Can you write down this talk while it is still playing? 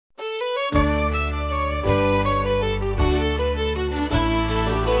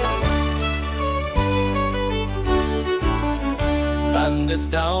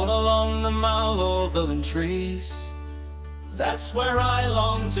down along the Malovelon Trees. That's where I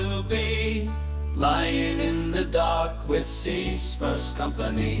long to be, lying in the dark with SEAF's first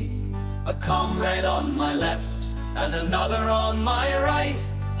company. A comrade on my left, and another on my right,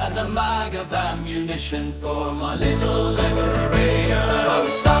 and a mag of ammunition for my little Liberator. I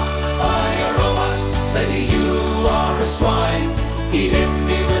was stopped by a robot, said you are a swine. He hit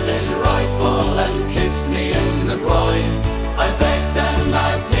me with his rifle and kicked me in the groin. I begged and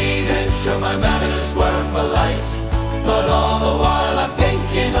I pleaded, sure my manners were polite, but all the while I'm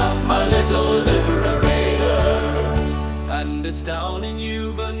thinking of my little Liberator. And it's down in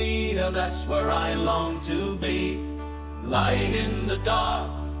Ubanea, that's where I long to be, lying in the dark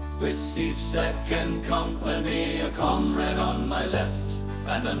with SEAF's second company. A comrade on my left,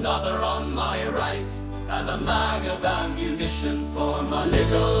 and another on my right, and a mag of ammunition for my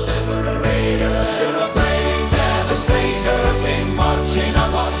little Liberator. Should a brave devastator came marching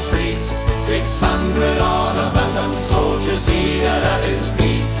up our street, 600 armed soldiers he had at his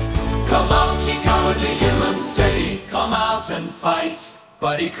feet. Come out, ye cowardly humans, said he, come out and fight.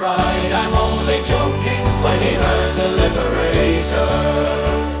 But he cried, I'm only joking, when he heard the Liberator.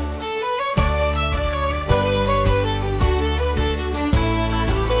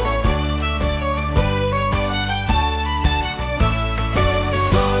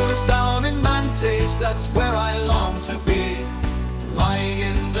 That's where I long to be, lying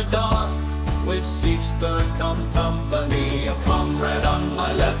in the dark with SEAF's third company. A comrade on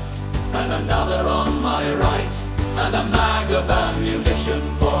my left, and another on my right, and a mag of ammunition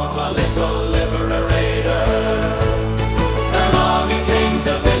for my little Liberator. An army came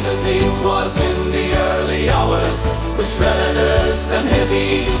to visit me, 'twas in the early hours, with shredders and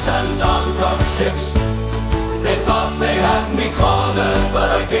heavies and on drug ships. They thought they had me cornered, but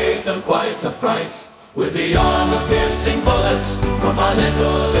I gave them quite a fright, with the armor-piercing bullets from my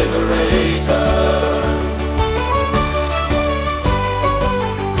little Liberator.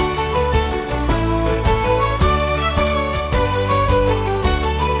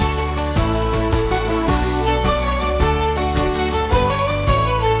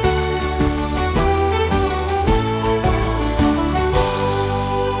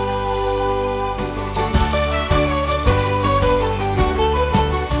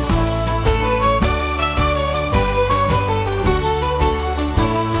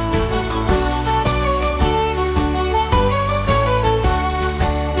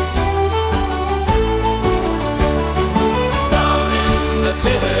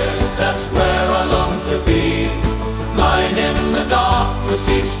 That's where I long to be, lying in the dark with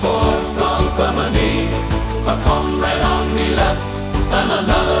SEAF's fourth company. A comrade on me left, and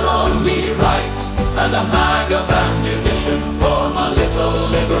another on me right, and a mag of ammunition for my little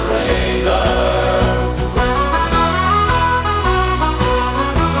Liberator.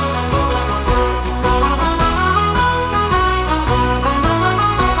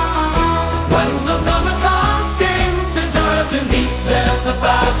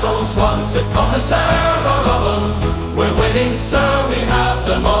 Battles once at Commissar, all of them, we're winning, sir, we have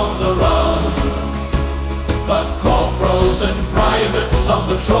them on the run. But corporals and privates on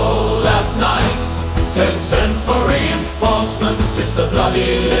patrol at night said send for reinforcements, it's the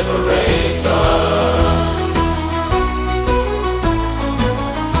bloody Liberator.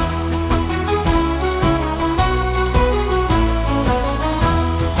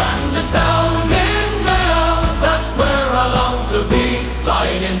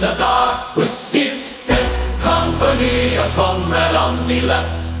 Lying in the dark with SEAF's fifth company. A comrade on me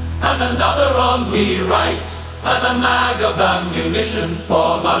left, and another on me right, and a mag of ammunition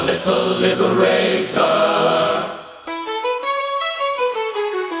for my little Liberator.